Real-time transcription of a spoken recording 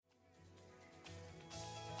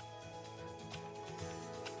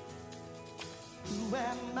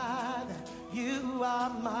am I that you are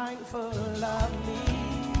mindful of me?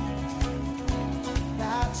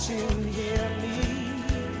 That you hear me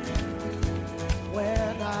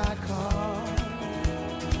when I call.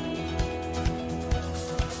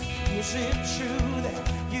 Is it true that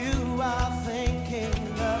you are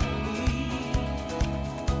thinking of me?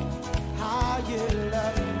 How you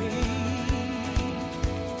love me?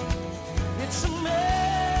 It's amazing.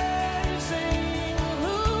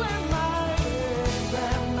 Who am I? Who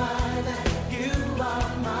am I that you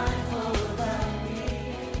are mindful of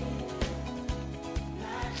me?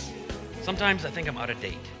 Sometimes I think I'm out of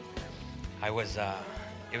date. It was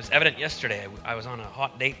evident yesterday. I was on a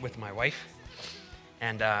hot date with my wife,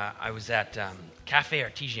 and I was at Cafe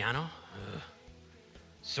Artigiano.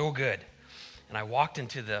 So good. And I walked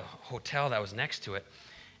into the hotel that was next to it,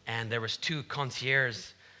 and there was two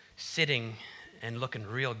concierges sitting and looking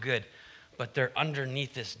real good, but they're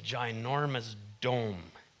underneath this ginormous dome,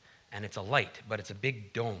 and it's a light, but it's a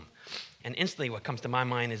big dome. And instantly what comes to my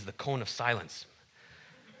mind is The Cone of Silence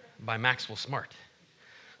by Maxwell Smart.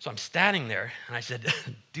 So I'm standing there, and I said,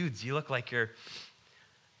 dudes, you look like you're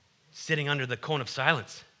sitting under the cone of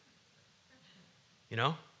silence. You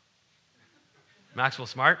know? Maxwell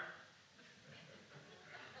Smart?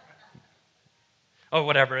 Oh,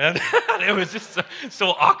 whatever. It was just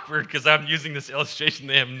so awkward because I'm using this illustration.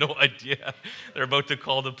 They have no idea. They're about to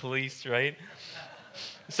call the police, right?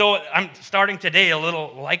 So I'm starting today a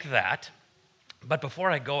little like that. But before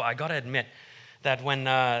I go, I got to admit that when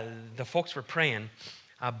the folks were praying,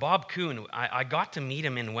 Bob Kuhn, I got to meet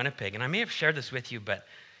him in Winnipeg. And I may have shared this with you, but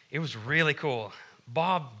it was really cool.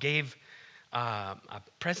 Bob gave a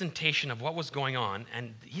presentation of what was going on,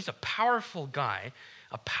 and he's a powerful guy,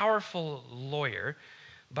 a powerful lawyer,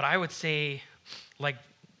 but I would say, like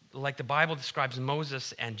the Bible describes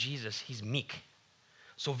Moses and Jesus, he's meek.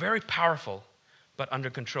 So very powerful, but under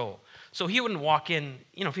control. So he wouldn't walk in,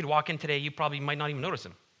 if he'd walk in today, you probably might not even notice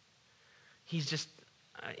him. He's just,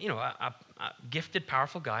 a gifted,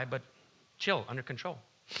 powerful guy, but chill, under control.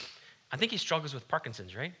 I think he struggles with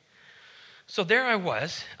Parkinson's, right? So there I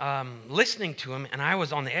was, listening to him, and I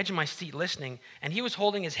was on the edge of my seat listening, and he was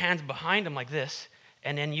holding his hands behind him like this,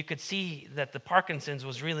 and then you could see that the Parkinson's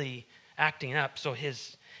was really acting up, so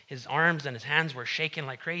his arms and his hands were shaking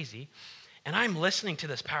like crazy, and I'm listening to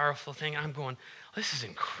this powerful thing, I'm going, this is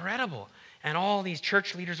incredible, and all these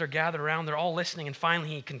church leaders are gathered around, they're all listening, and finally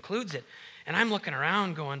he concludes it, and I'm looking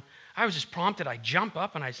around going, I was just prompted, I jump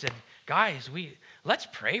up, and I said, guys, let's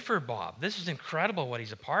pray for Bob. This is incredible what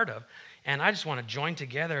he's a part of. And I just want to join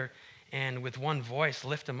together and with one voice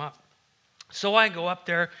lift him up. So I go up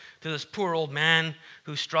there to this poor old man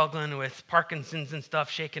who's struggling with Parkinson's and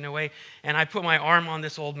stuff, shaking away. And I put my arm on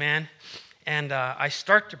this old man and I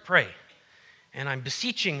start to pray. And I'm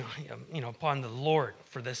beseeching, upon the Lord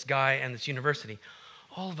for this guy and this university.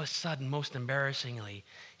 All of a sudden, most embarrassingly,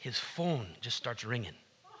 his phone just starts ringing.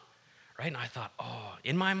 Right? And I thought,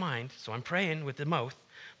 in my mind, so I'm praying with the mouth,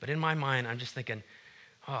 but in my mind, I'm just thinking,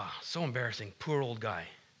 so embarrassing, poor old guy.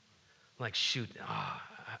 Like, shoot,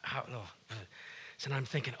 So I'm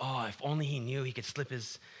thinking, if only he knew he could slip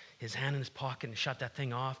his hand in his pocket and shut that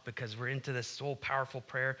thing off because we're into this so powerful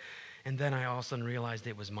prayer. And then I all of a sudden realized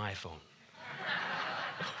it was my phone.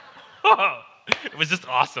 It was just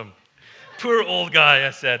awesome. Poor old guy,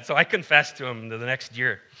 I said. So I confessed to him the next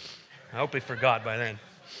year. I hope he forgot by then.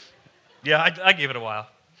 Yeah, I gave it a while.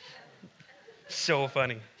 So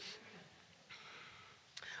funny.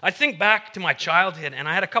 I think back to my childhood, and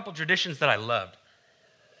I had a couple traditions that I loved.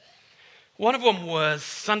 One of them was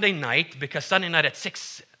Sunday night, because Sunday night at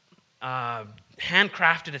 6,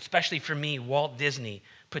 handcrafted, especially for me, Walt Disney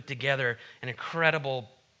put together an incredible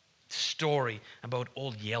story about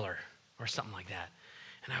Old Yeller or something like that.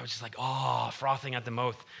 And I was just like, frothing at the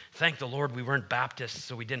mouth. Thank the Lord we weren't Baptists,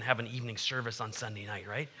 so we didn't have an evening service on Sunday night,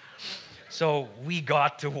 right? So we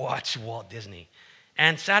got to watch Walt Disney.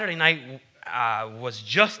 And Saturday night was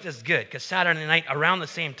just as good, because Saturday night, around the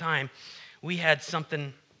same time, we had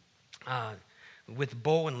something with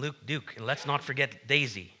Bo and Luke Duke. And let's not forget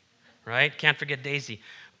Daisy, right? Can't forget Daisy.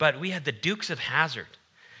 But we had the Dukes of Hazzard.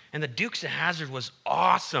 And the Dukes of Hazzard was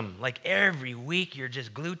awesome. Like every week, you're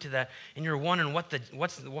just glued to that, and you're wondering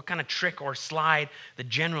what kind of trick or slide the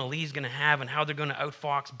General Lee's going to have, and how they're going to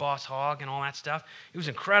outfox Boss Hogg and all that stuff. It was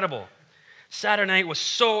incredible. Saturday night was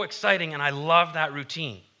so exciting, and I loved that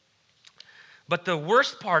routine. But the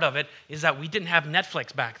worst part of it is that we didn't have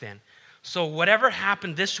Netflix back then. So whatever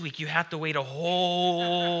happened this week, you had to wait a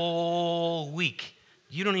whole week.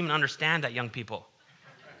 You don't even understand that, young people.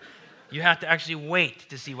 You have to actually wait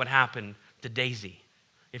to see what happened to Daisy.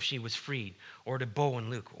 if she was freed, or to Bo and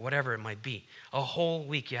Luke, whatever it might be. A whole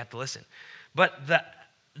week you had to listen. But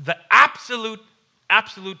the absolute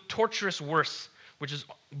torturous worst, which is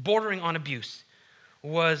bordering on abuse,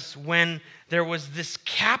 was when there was this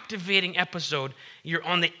captivating episode. You're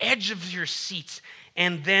on the edge of your seats,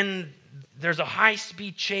 and then there's a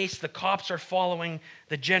high-speed chase. The cops are following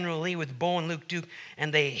the General Lee with Bo and Luke Duke,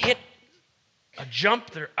 and they hit a jump.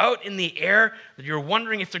 They're out in the air. You're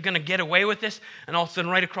wondering if they're going to get away with this, and all of a sudden,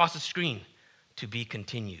 right across the screen, to be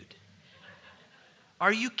continued.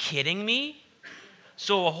 Are you kidding me?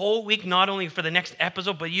 So a whole week, not only for the next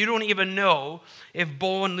episode, but you don't even know if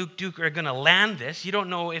Bo and Luke Duke are going to land this. You don't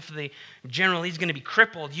know if the General Lee's going to be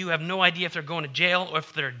crippled. You have no idea if they're going to jail or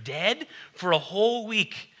if they're dead. For a whole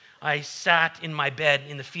week, I sat in my bed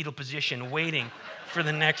in the fetal position waiting for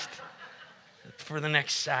the next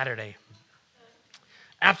Saturday.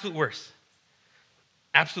 Absolute worst.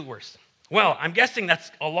 Absolute worst. Well, I'm guessing that's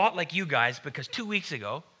a lot like you guys, because 2 weeks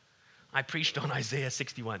ago, I preached on Isaiah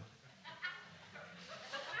 61.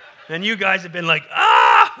 And you guys have been like,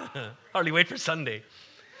 hardly wait for Sunday.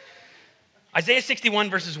 Isaiah 61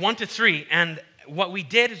 verses 1 to 3. And what we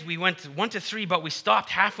did is we went 1 to 3, but we stopped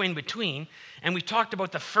halfway in between. And we talked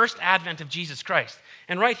about the first advent of Jesus Christ.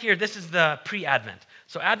 And right here, this is the pre-advent.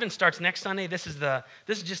 So Advent starts next Sunday. This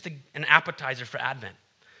is just an appetizer for Advent.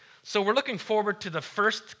 So we're looking forward to the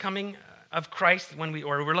first coming of Christ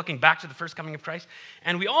we're looking back to the first coming of Christ.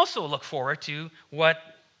 And we also look forward to what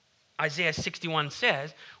Isaiah 61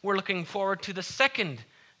 says. We're looking forward to the second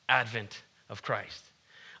advent of Christ.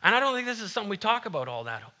 And I don't think this is something we talk about all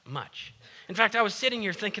that much. In fact, I was sitting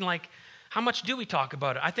here thinking, like, how much do we talk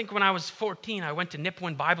about it? I think when I was 14, I went to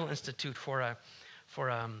Nipawin Bible Institute for a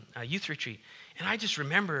youth retreat. And I just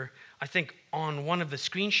remember, I think on one of the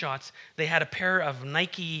screenshots, they had a pair of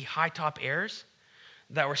Nike high-top Airs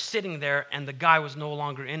that were sitting there, and the guy was no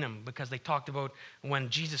longer in them, because they talked about when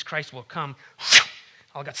Jesus Christ will come,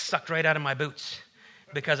 I got sucked right out of my boots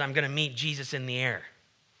because I'm going to meet Jesus in the air.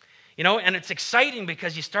 You know, and it's exciting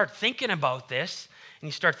because you start thinking about this, and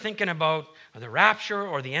you start thinking about the rapture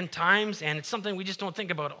or the end times, and it's something we just don't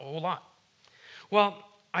think about a whole lot. Well,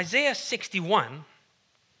 Isaiah 61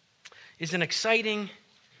 is an exciting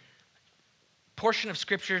portion of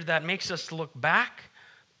Scripture that makes us look back,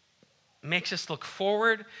 makes us look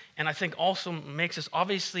forward, and I think also makes us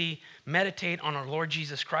obviously meditate on our Lord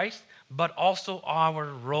Jesus Christ, but also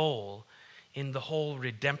our role in the whole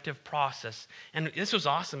redemptive process. And this was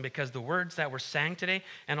awesome because the words that were sang today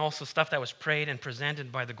and also stuff that was prayed and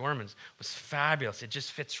presented by the Gormans was fabulous. It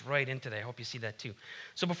just fits right into that. I hope you see that too.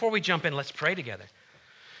 So before we jump in, let's pray together.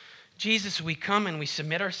 Jesus, we come and we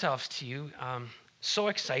submit ourselves to you. So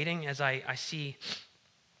exciting as I see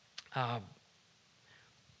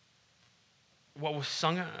what was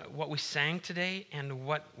sung, what we sang today, and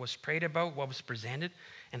what was prayed about, what was presented,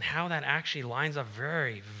 and how that actually lines up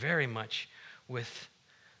very, very much with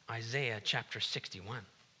Isaiah chapter 61.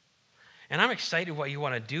 And I'm excited what you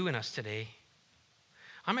want to do in us today.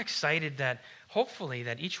 I'm excited that hopefully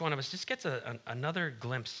that each one of us just gets another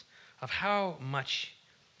glimpse of how much,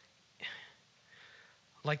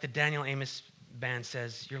 like the Daniel Amos band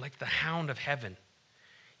says, you're like the hound of heaven.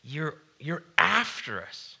 You're after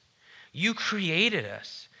us. You created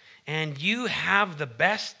us, and you have the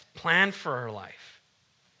best plan for our life.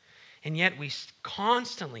 And yet we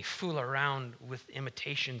constantly fool around with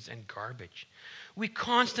imitations and garbage. We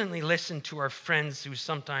constantly listen to our friends who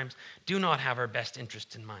sometimes do not have our best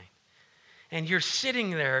interest in mind. And you're sitting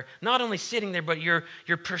there, not only sitting there, but you're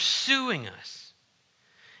pursuing us.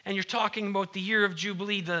 And you're talking about the year of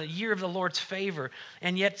Jubilee, the year of the Lord's favor.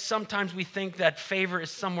 And yet sometimes we think that favor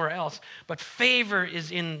is somewhere else. But favor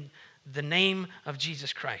is in the name of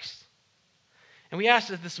Jesus Christ. And we ask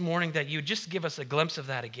that this morning that you just give us a glimpse of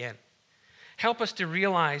that again. Help us to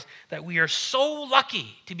realize that we are so lucky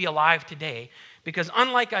to be alive today, because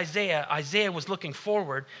unlike Isaiah was looking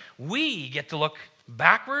forward, we get to look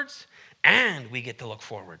backwards and we get to look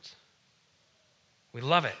forwards. We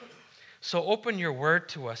love it. So open your word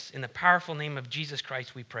to us in the powerful name of Jesus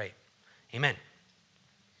Christ, we pray. Amen.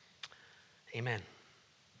 Amen.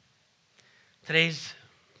 Today's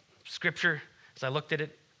scripture, as I looked at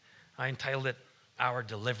it, I entitled it, Our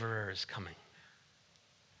Deliverer is Coming.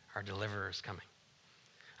 Our Deliverer is coming.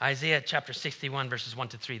 Isaiah chapter 61, verses 1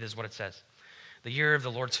 to 3, this is what it says. The year of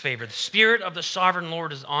the Lord's favor. The Spirit of the sovereign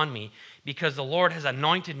Lord is on me, because the Lord has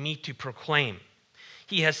anointed me to proclaim.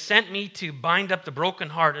 He has sent me to bind up the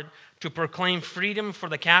brokenhearted, to proclaim freedom for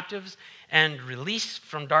the captives and release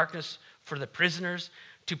from darkness for the prisoners,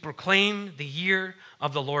 to proclaim the year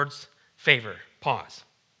of the Lord's favor. Pause.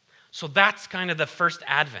 So that's kind of the first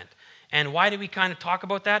advent. And why do we kind of talk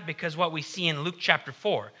about that? Because what we see in Luke chapter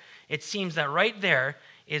 4, it seems that right there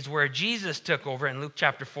is where Jesus took over in Luke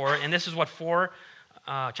chapter 4. And this is what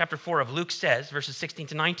chapter 4 of Luke says, verses 16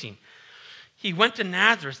 to 19. He went to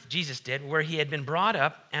Nazareth, Jesus did, where he had been brought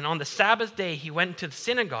up, and on the Sabbath day he went into the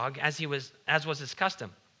synagogue as was his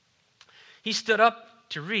custom. He stood up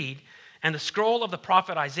to read, and the scroll of the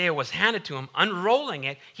prophet Isaiah was handed to him. Unrolling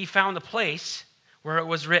it, he found the place where it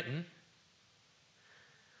was written,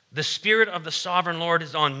 "The Spirit of the Sovereign Lord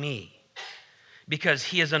is on me, because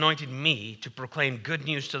he has anointed me to proclaim good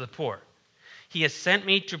news to the poor. He has sent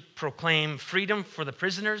me to proclaim freedom for the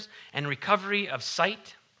prisoners and recovery of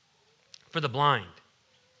sight for the blind,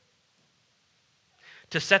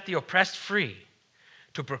 to set the oppressed free,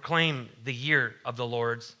 to proclaim the year of the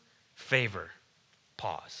Lord's favor."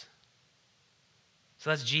 Pause. So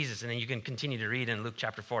that's Jesus, and then you can continue to read in Luke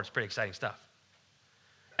chapter 4. It's pretty exciting stuff.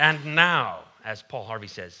 And now, as Paul Harvey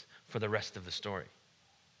says, for the rest of the story.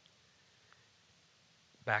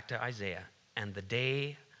 Back to Isaiah, and the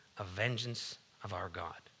day of vengeance of our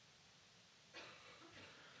God,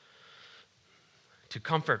 to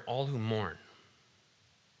comfort all who mourn,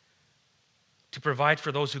 to provide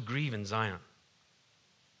for those who grieve in Zion,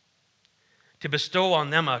 to bestow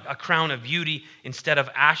on them a crown of beauty instead of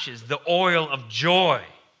ashes, the oil of joy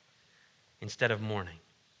instead of mourning,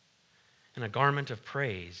 and a garment of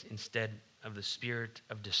praise instead of the spirit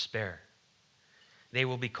of despair. They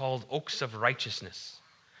will be called oaks of righteousness,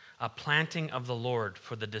 a planting of the Lord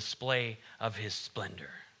for the display of his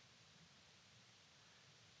splendor.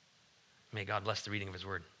 May God bless the reading of his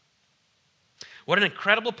word. What an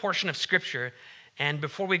incredible portion of Scripture. And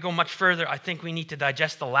before we go much further, I think we need to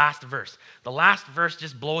digest the last verse. The last verse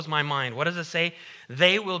just blows my mind. What does it say?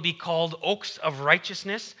 They will be called oaks of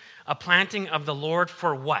righteousness, a planting of the Lord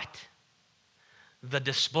for what? The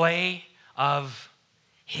display of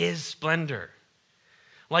his splendor.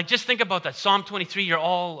 Like, just think about that. Psalm 23, you're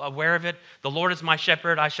all aware of it. The Lord is my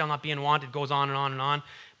shepherd, I shall not be in want. It goes on and on and on.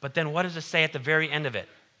 But then what does it say at the very end of it?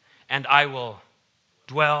 And I will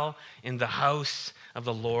dwell in the house of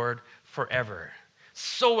the Lord forever.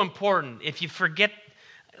 So important. If you forget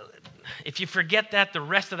that, the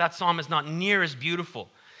rest of that psalm is not near as beautiful.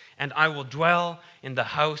 And I will dwell in the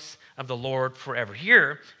house of the Lord forever.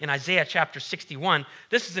 Here in Isaiah chapter 61,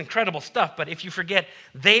 this is incredible stuff, but if you forget,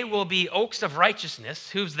 they will be oaks of righteousness.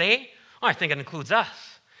 Who's they? Oh, I think it includes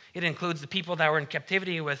us. It includes the people that were in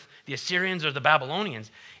captivity with the Assyrians or the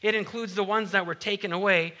Babylonians. It includes the ones that were taken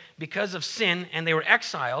away because of sin and they were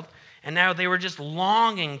exiled, and now they were just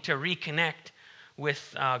longing to reconnect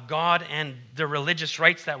with God and the religious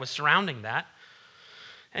rites that was surrounding that.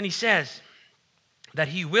 And he says that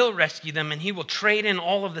he will rescue them and he will trade in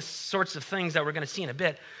all of the sorts of things that we're going to see in a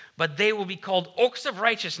bit, but they will be called oaks of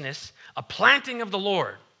righteousness, a planting of the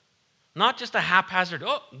Lord. Not just a haphazard,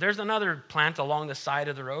 oh, there's another plant along the side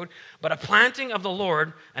of the road, but a planting of the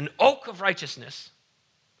Lord, an oak of righteousness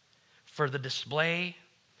for the display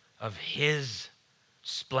of his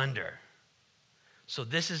splendor. So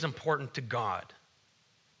this is important to God.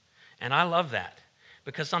 And I love that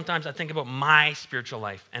because sometimes I think about my spiritual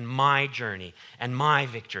life and my journey and my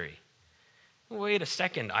victory. Wait a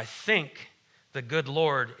second, I think the good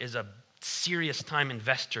Lord is a serious time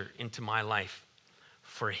investor into my life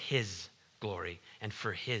for his glory and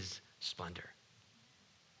for his splendor.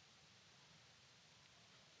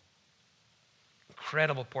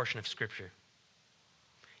 Incredible portion of Scripture.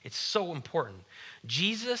 It's so important.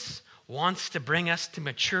 Jesus wants to bring us to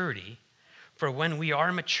maturity, for when we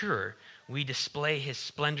are mature, we display his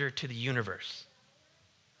splendor to the universe.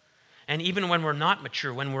 And even when we're not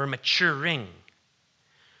mature, when we're maturing,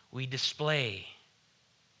 we display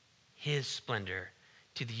his splendor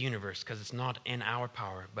to the universe, because it's not in our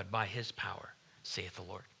power, but by his power, saith the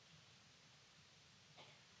Lord.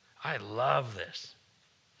 I love this.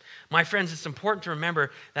 My friends, it's important to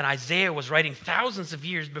remember that Isaiah was writing thousands of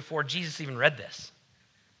years before Jesus even read this.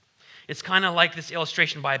 It's kind of like this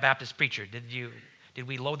illustration by a Baptist preacher. Did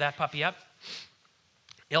we load that puppy up?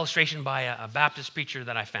 Illustration by a Baptist preacher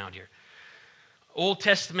that I found here. Old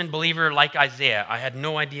Testament believer like Isaiah. I had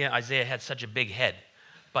no idea Isaiah had such a big head,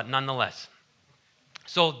 but nonetheless.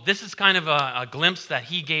 So this is kind of a glimpse that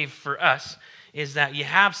he gave for us, is that you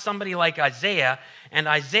have somebody like Isaiah, and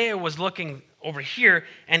Isaiah was looking over here,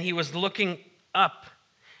 and he was looking up,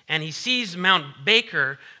 and he sees Mount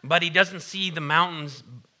Baker, but he doesn't see the mountains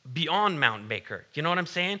beyond Mount Baker. You know what I'm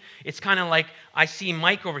saying? It's kind of like I see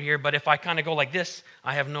Mike over here, but if I kind of go like this,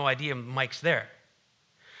 I have no idea Mike's there.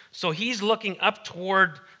 So he's looking up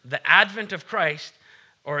toward the advent of Christ,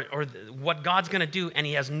 or what God's going to do, and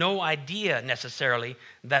he has no idea necessarily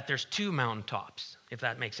that there's two mountaintops. if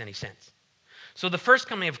that makes any sense. So the first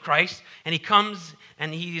coming of Christ, and he comes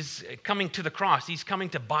and he's coming to the cross. He's coming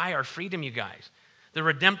to buy our freedom, you guys. The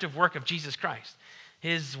redemptive work of Jesus Christ.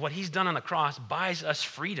 What he's done on the cross buys us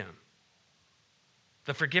freedom.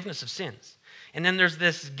 The forgiveness of sins. And then there's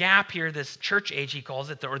this gap here, this church age, he calls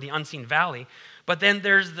it, or the unseen valley. But then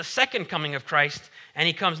there's the second coming of Christ, and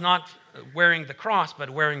he comes not wearing the cross, but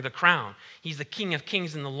wearing the crown. He's the King of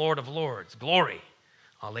kings and the Lord of lords. Glory.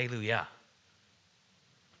 Alleluia.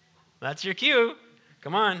 That's your cue.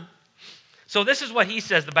 Come on. So this is what he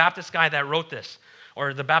says, the Baptist guy that wrote this,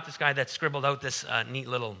 or the Baptist guy that scribbled out this neat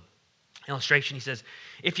little illustration. He says,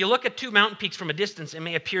 if you look at two mountain peaks from a distance, it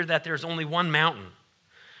may appear that there's only one mountain.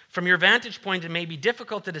 From your vantage point, it may be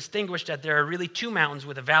difficult to distinguish that there are really two mountains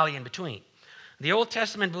with a valley in between. The Old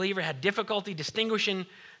Testament believer had difficulty distinguishing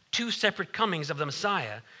two separate comings of the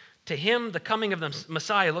Messiah. To him, the coming of the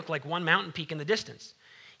Messiah looked like one mountain peak in the distance.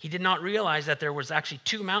 He did not realize that there was actually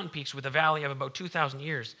two mountain peaks with a valley of about 2,000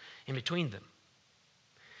 years in between them.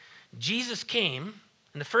 Jesus came,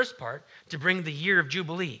 in the first part, to bring the year of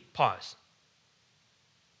Jubilee. Pause.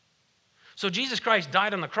 So Jesus Christ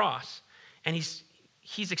died on the cross, and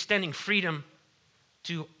he's extending freedom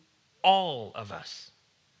to all of us.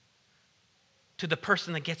 To the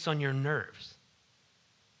person that gets on your nerves.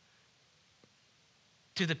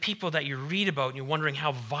 To the people that you read about and you're wondering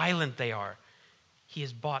how violent they are. He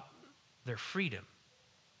has bought their freedom.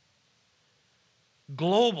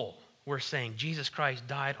 Global, we're saying Jesus Christ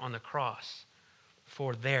died on the cross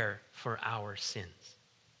for our sins.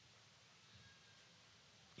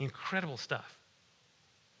 Incredible stuff.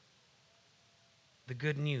 The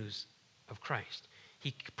good news of Christ.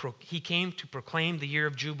 He came to proclaim the year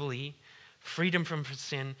of Jubilee, freedom from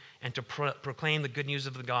sin, and to proclaim the good news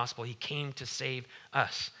of the gospel. He came to save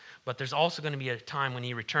us. But there's also going to be a time when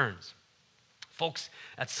he returns. Folks,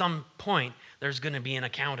 at some point, there's going to be an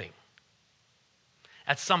accounting.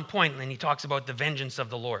 At some point, and he talks about the vengeance of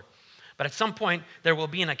the Lord. But at some point, there will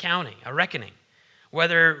be an accounting, a reckoning.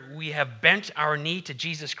 Whether we have bent our knee to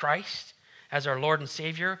Jesus Christ as our Lord and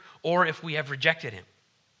Savior, or if we have rejected him.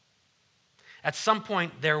 At some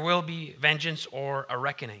point, there will be vengeance or a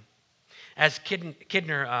reckoning. As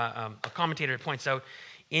Kidner, a commentator, points out,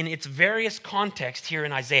 in its various contexts here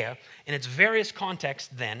in Isaiah, in its various contexts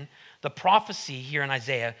then, the prophecy here in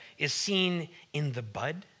Isaiah is seen in the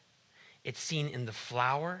bud, it's seen in the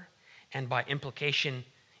flower, and by implication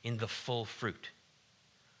in the full fruit.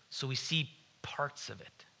 So we see parts of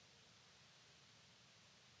it.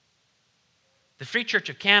 The Free Church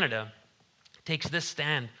of Canada takes this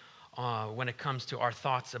stand when it comes to our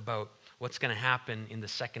thoughts about what's going to happen in the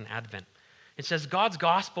second advent. It says, God's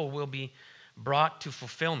gospel will be brought to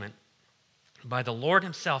fulfillment by the Lord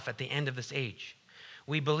himself at the end of this age.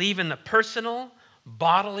 We believe in the personal,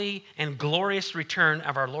 bodily, and glorious return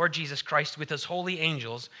of our Lord Jesus Christ with his holy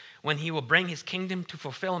angels when he will bring his kingdom to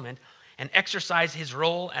fulfillment and exercise his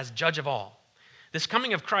role as judge of all. This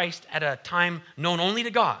coming of Christ at a time known only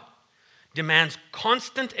to God demands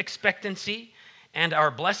constant expectancy, and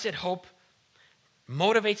our blessed hope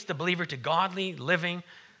motivates the believer to godly living,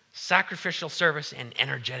 sacrificial service, and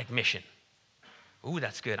energetic mission. Ooh,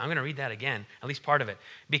 that's good. I'm going to read that again, at least part of it.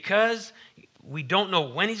 Because we don't know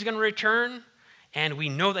when he's going to return, and we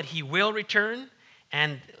know that he will return,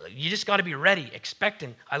 and you just got to be ready,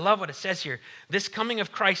 expectant. I love what it says here. This coming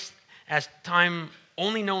of Christ as time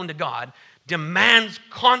only known to God demands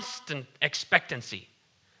constant expectancy.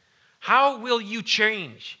 How will you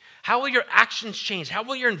change? How will your actions change? How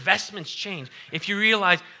will your investments change if you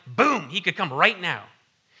realize, boom, he could come right now.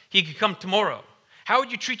 He could come tomorrow. How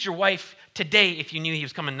would you treat your wife today if you knew he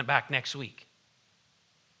was coming back next week?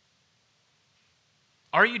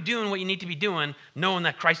 Are you doing what you need to be doing, knowing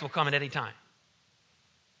that Christ will come at any time?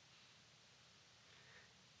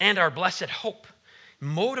 And our blessed hope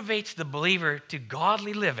motivates the believer to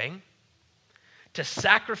godly living, to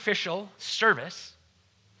sacrificial service,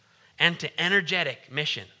 and to energetic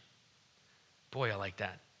mission. Boy, I like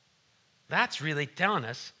that. That's really telling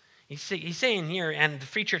us. He's saying here, and the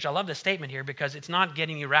Free Church, I love this statement here because it's not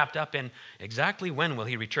getting you wrapped up in exactly when will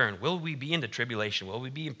he return. Will we be in the tribulation? Will we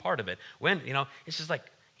be in part of it? When, it's just like,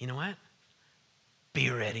 you know what? Be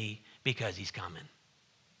ready because he's coming.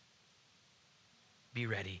 Be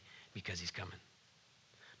ready because he's coming.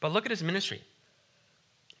 But look at his ministry.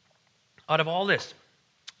 Out of all this,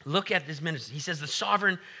 look at his ministry. He says, the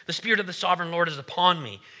Spirit of the sovereign Lord is upon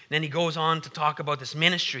me. And then he goes on to talk about this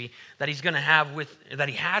ministry that he's going to have that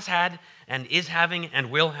he has had and is having and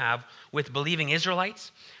will have with believing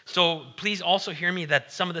Israelites. So please also hear me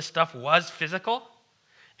that some of this stuff was physical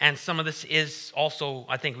and some of this is also,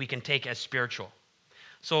 I think we can take as spiritual.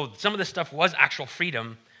 So some of this stuff was actual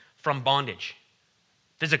freedom from bondage,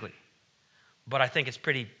 physically. But I think it's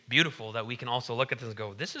pretty beautiful that we can also look at this and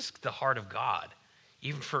go, this is the heart of God,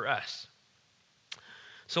 even for us.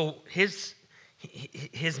 So his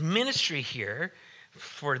ministry here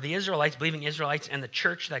for the Israelites, believing Israelites, and the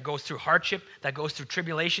church that goes through hardship, that goes through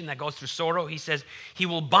tribulation, that goes through sorrow, he says, he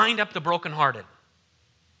will bind up the brokenhearted.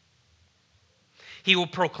 He will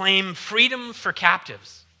proclaim freedom for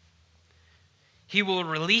captives. He will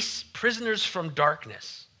release prisoners from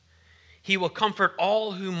darkness. He will comfort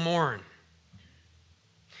all who mourn.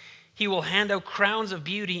 He will hand out crowns of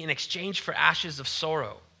beauty in exchange for ashes of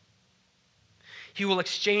sorrow. He will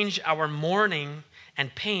exchange our mourning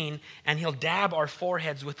and pain, and he'll dab our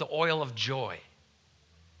foreheads with the oil of joy.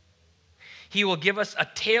 He will give us a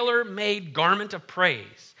tailor-made garment of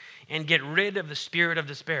praise and get rid of the spirit of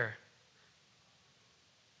despair.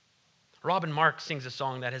 Robin Mark sings a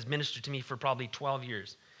song that has ministered to me for probably 12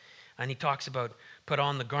 years. And he talks about, put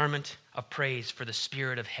on the garment of praise for the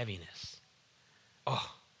spirit of heaviness.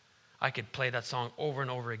 Oh, I could play that song over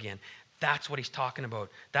and over again. That's what he's talking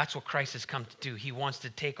about. That's what Christ has come to do. He wants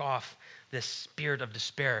to take off this spirit of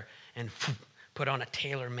despair and put on a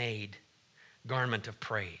tailor-made garment of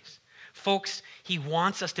praise. Folks, he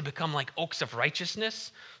wants us to become like oaks of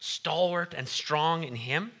righteousness, stalwart and strong in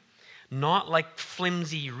him, not like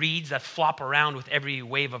flimsy reeds that flop around with every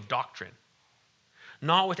wave of doctrine.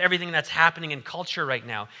 Not with everything that's happening in culture right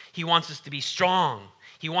now. He wants us to be strong.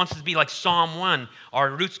 He wants us to be like Psalm 1. Our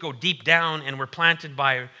roots go deep down and we're planted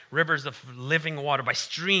by rivers of living water, by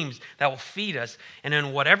streams that will feed us. And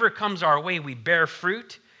then whatever comes our way, we bear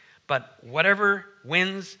fruit. But whatever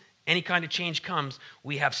winds, any kind of change comes,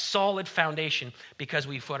 we have solid foundation because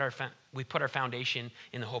we put our foundation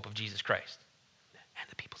in the hope of Jesus Christ. And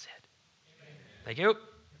the people said, amen. Thank you.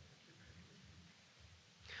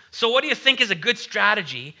 So what do you think is a good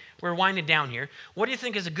strategy? We're winding down here. What do you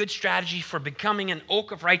think is a good strategy for becoming an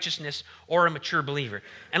oak of righteousness or a mature believer?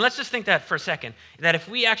 And let's just think that for a second, that if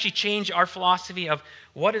we actually change our philosophy of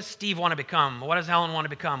what does Steve want to become? What does Helen want to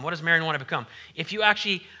become? What does Marion want to become? If you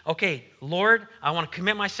actually, okay, Lord, I want to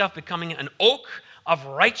commit myself becoming an oak of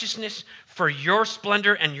righteousness for your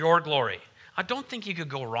splendor and your glory. I don't think you could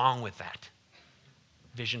go wrong with that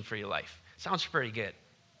vision for your life. Sounds pretty good.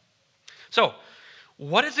 So,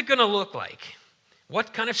 what is it going to look like?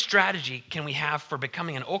 What kind of strategy can we have for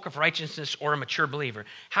becoming an oak of righteousness or a mature believer?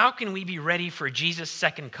 How can we be ready for Jesus'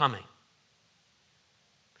 second coming?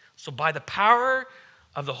 So by the power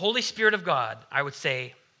of the Holy Spirit of God, I would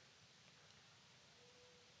say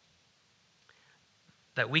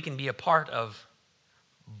that we can be a part of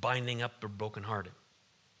binding up the brokenhearted.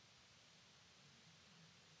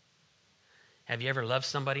 Have you ever loved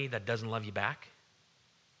somebody that doesn't love you back?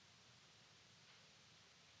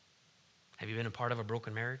 Have you been a part of a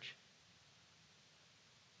broken marriage?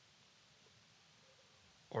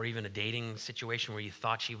 Or even a dating situation where you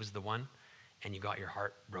thought she was the one and you got your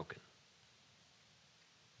heart broken?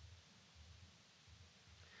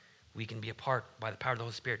 We can be a part, by the power of the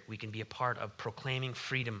Holy Spirit, we can be a part of proclaiming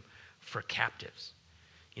freedom for captives.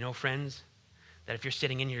 You know, friends, that if you're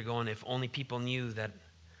sitting in here going, if only people knew that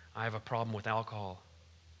I have a problem with alcohol,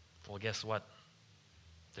 well, guess what?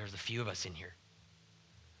 There's a few of us in here.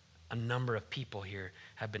 A number of people here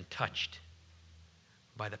have been touched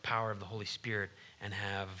by the power of the Holy Spirit and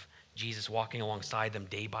have Jesus walking alongside them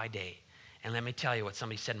day by day. And let me tell you what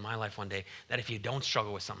somebody said in my life one day, that if you don't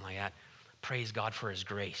struggle with something like that, praise God for his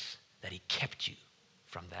grace, that he kept you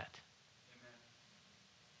from that. Amen.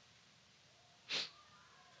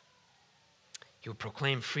 He will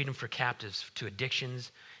proclaim freedom for captives to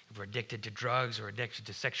addictions, if we're addicted to drugs or addicted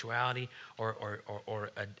to sexuality or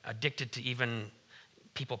addicted to even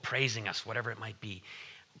people praising us, whatever it might be.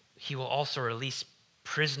 He will also release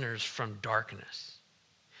prisoners from darkness.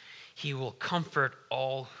 He will comfort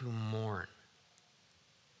all who mourn.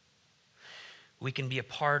 We can be a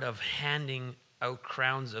part of handing out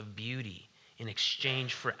crowns of beauty in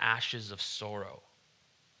exchange for ashes of sorrow.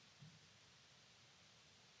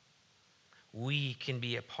 We can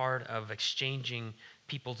be a part of exchanging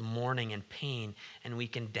people's mourning and pain, and we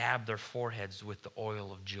can dab their foreheads with the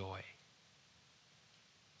oil of joy.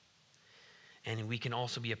 And we can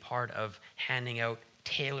also be a part of handing out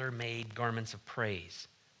tailor-made garments of praise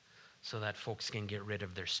so that folks can get rid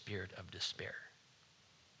of their spirit of despair.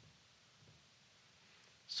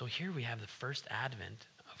 So here we have the first advent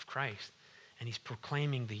of Christ, and he's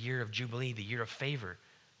proclaiming the year of Jubilee, the year of favor,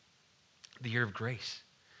 the year of grace.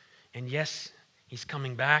 And yes, he's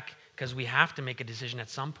coming back because we have to make a decision at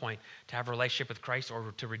some point to have a relationship with Christ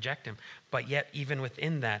or to reject him. But yet, even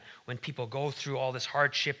within that, when people go through all this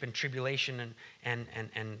hardship and tribulation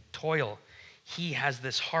and toil, he has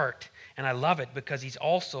this heart. And I love it because he's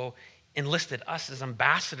also enlisted us as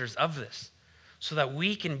ambassadors of this so that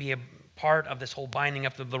we can be a part of this whole binding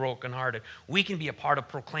up of the brokenhearted. We can be a part of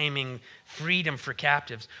proclaiming freedom for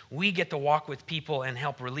captives. We get to walk with people and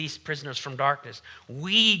help release prisoners from darkness.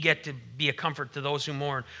 We get to be a comfort to those who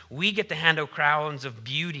mourn. We get to hand out crowns of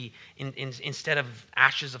beauty instead of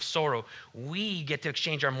ashes of sorrow. We get to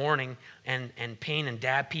exchange our mourning and pain and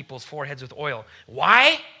dab people's foreheads with oil.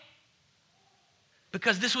 Why?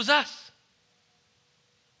 Because this was us.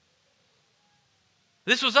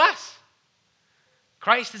 This was us.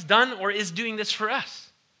 Christ has done or is doing this for us.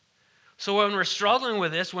 So when we're struggling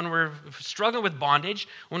with this, when we're struggling with bondage,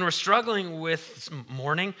 when we're struggling with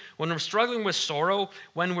mourning, when we're struggling with sorrow,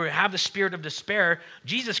 when we have the spirit of despair,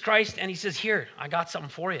 Jesus Christ, and he says, here, I got something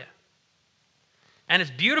for you. And it's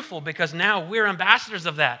beautiful because now we're ambassadors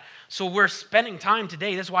of that. So we're spending time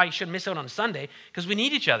today. That's why you shouldn't miss out on Sunday, because we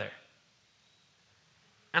need each other.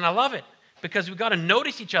 And I love it. Because we've got to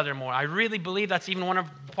notice each other more. I really believe that's even one of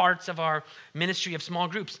the parts of our ministry of small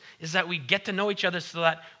groups, is that we get to know each other so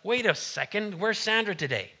that, wait a second, where's Sandra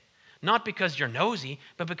today? Not because you're nosy,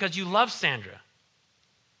 but because you love Sandra.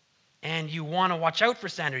 And you want to watch out for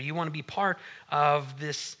Sandra. You want to be part of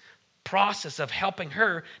this process of helping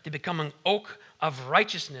her to become an oak of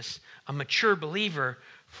righteousness, a mature believer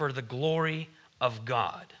for the glory of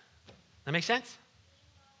God. That make sense?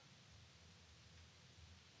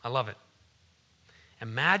 I love it.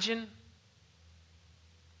 Imagine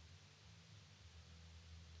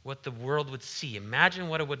what the world would see. Imagine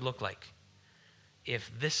what it would look like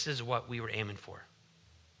if this is what we were aiming for.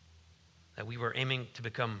 That we were aiming to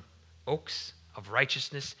become oaks of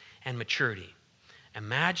righteousness and maturity.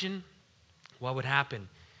 Imagine what would happen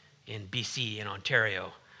in BC, in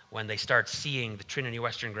Ontario, when they start seeing the Trinity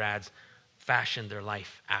Western grads fashion their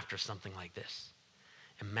life after something like this.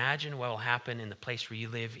 Imagine what will happen in the place where you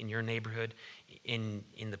live, in your neighborhood, in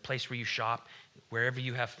the place where you shop, wherever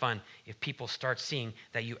you have fun, if people start seeing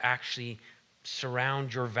that you actually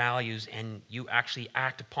surround your values and you actually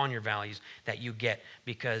act upon your values that you get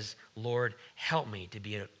because, Lord, help me to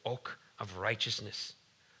be an oak of righteousness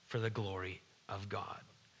for the glory of God,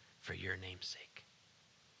 for your name's sake.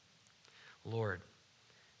 Lord,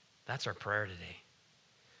 that's our prayer today.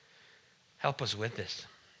 Help us with this.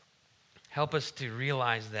 Help us to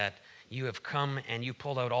realize that you have come and you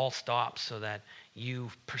pulled out all stops so that you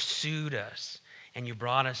pursued us and you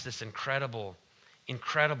brought us this incredible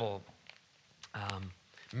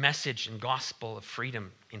message and gospel of freedom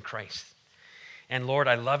in Christ. And Lord,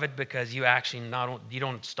 I love it because you actually you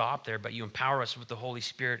don't stop there, but you empower us with the Holy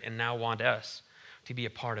Spirit and now want us to be a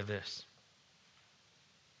part of this.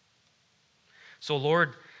 So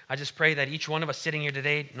Lord, I just pray that each one of us sitting here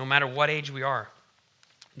today, no matter what age we are,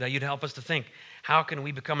 that you'd help us to think, how can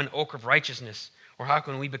we become an oak of righteousness? Or how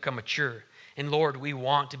can we become mature? And Lord, we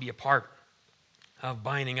want to be a part of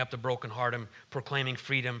binding up the brokenhearted, proclaiming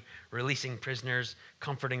freedom, releasing prisoners,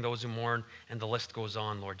 comforting those who mourn, and the list goes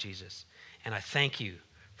on, Lord Jesus. And I thank you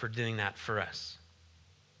for doing that for us.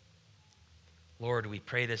 Lord, we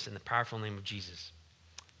pray this in the powerful name of Jesus.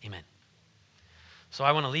 Amen. So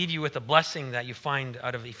I want to leave you with a blessing that you find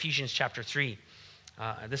out of Ephesians chapter 3.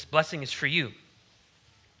 This blessing is for you.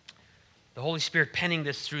 The Holy Spirit penning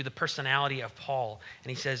this through the personality of Paul. And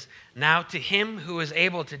he says, now to him who is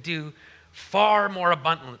able to do far more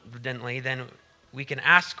abundantly than we can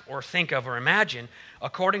ask or think of or imagine,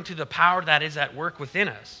 according to the power that is at work within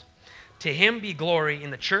us. To him be glory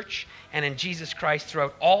in the church and in Jesus Christ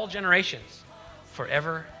throughout all generations,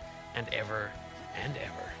 forever and ever and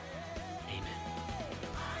ever.